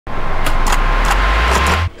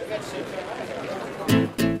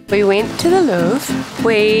We went to the Louvre.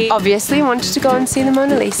 We obviously wanted to go and see the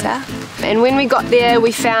Mona Lisa. And when we got there,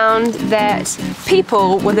 we found that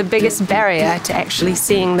people were the biggest barrier to actually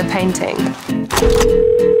seeing the painting.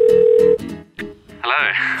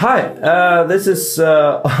 Hello. Hi, this is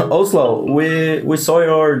Oslo. We saw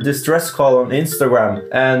your distress call on Instagram,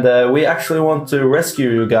 and we actually want to rescue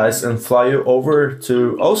you guys and fly you over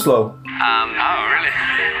to Oslo. Oh, really?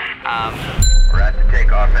 We're at the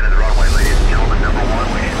takeoff into the runway, ladies and gentlemen. Number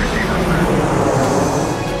 1, we should receive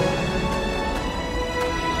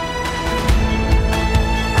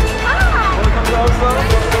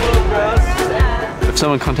If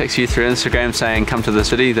someone contacts you through Instagram saying come to the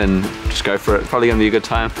city, then just go for it. Probably gonna be a good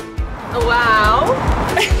time. Wow.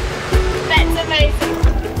 That's amazing.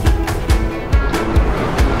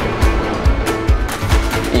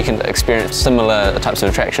 You can experience similar types of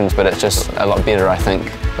attractions, but it's just a lot better, I think,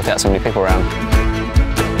 without so many people around.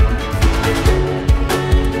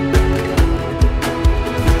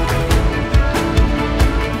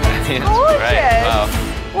 It's gorgeous. Great. Wow.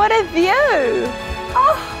 What a view.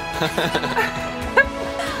 Oh.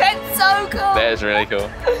 That's so cool. That is really cool.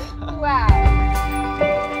 Wow.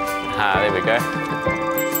 There we go.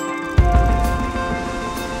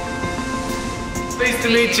 Nice to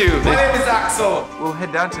meet you. My name is Axel. We'll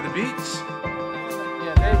head down to the beach.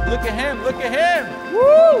 Yeah, look at him, look at him.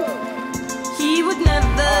 Woo! He would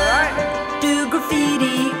never do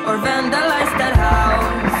graffiti or vandalize that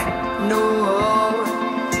house. No.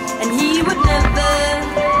 And he would never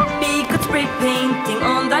be caught spray painting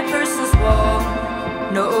on that person's wall.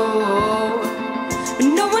 No.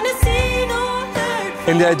 No one has seen or heard.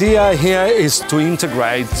 And the idea here is to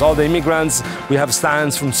integrate all the immigrants. We have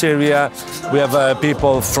stands from Syria, we have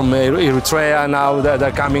people from Eritrea now that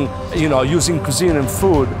are coming, you know, using cuisine and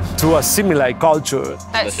food to assimilate culture.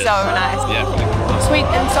 That's so nice. Yeah. Sweet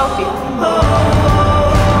and salty.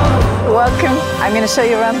 Welcome. I'm going to show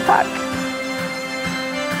you around the park.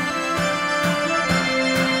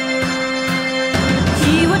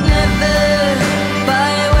 He would never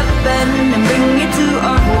buy a weapon and bring it to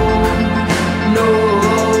our home. No.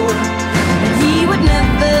 And he would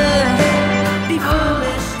never be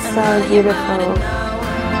foolish. So beautiful.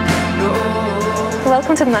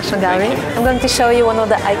 Welcome to the National Gallery. I'm going to show you one of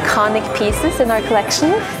the iconic pieces in our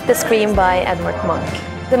collection, the Scream by Edvard Munch.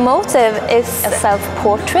 The motive is a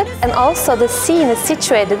self-portrait, and also the scene is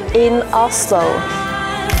situated in Oslo.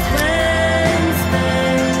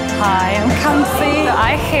 Hi, I'm Kamsi.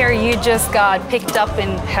 I hear you just got picked up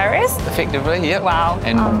in Paris. Effectively, yep. Wow.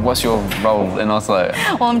 And what's your role in Oslo?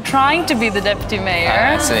 Well, I'm trying to be the deputy mayor.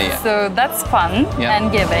 I see. So that's fun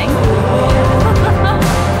and giving.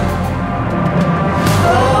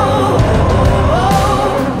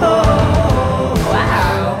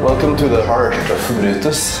 Welcome to the heart of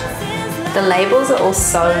Brutus. The labels are all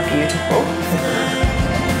so beautiful.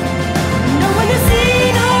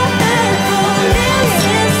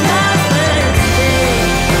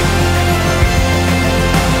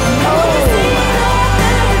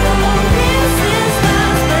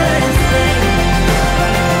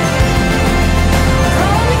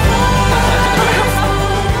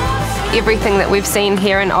 Everything that we've seen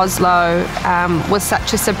here in Oslo was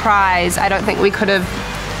such a surprise. I don't think we could have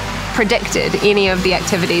predicted any of the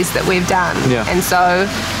activities that we've done. Yeah. And so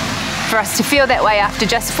for us to feel that way after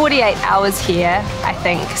just 48 hours here, I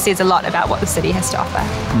think says a lot about what the city has to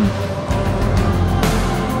offer.